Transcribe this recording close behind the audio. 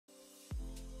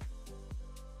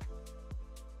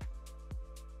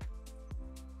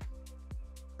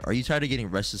Are you tired of getting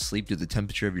restless sleep due to the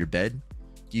temperature of your bed?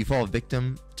 Do you fall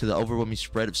victim to the overwhelming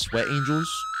spread of sweat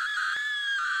angels?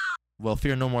 Well,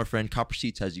 fear no more, friend. Copper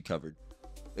Sheets has you covered.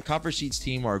 The Copper Sheets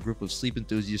team are a group of sleep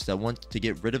enthusiasts that want to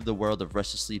get rid of the world of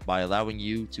restless sleep by allowing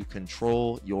you to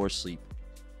control your sleep.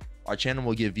 Our channel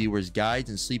will give viewers guides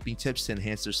and sleeping tips to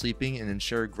enhance their sleeping and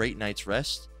ensure great night's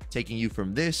rest, taking you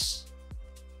from this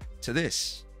to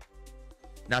this.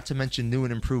 Not to mention new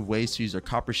and improved ways to use our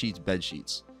Copper Sheets bed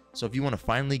sheets. So if you want to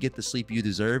finally get the sleep you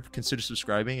deserve, consider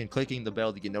subscribing and clicking the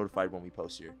bell to get notified when we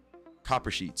post here.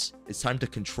 Copper Sheets, it's time to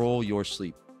control your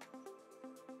sleep.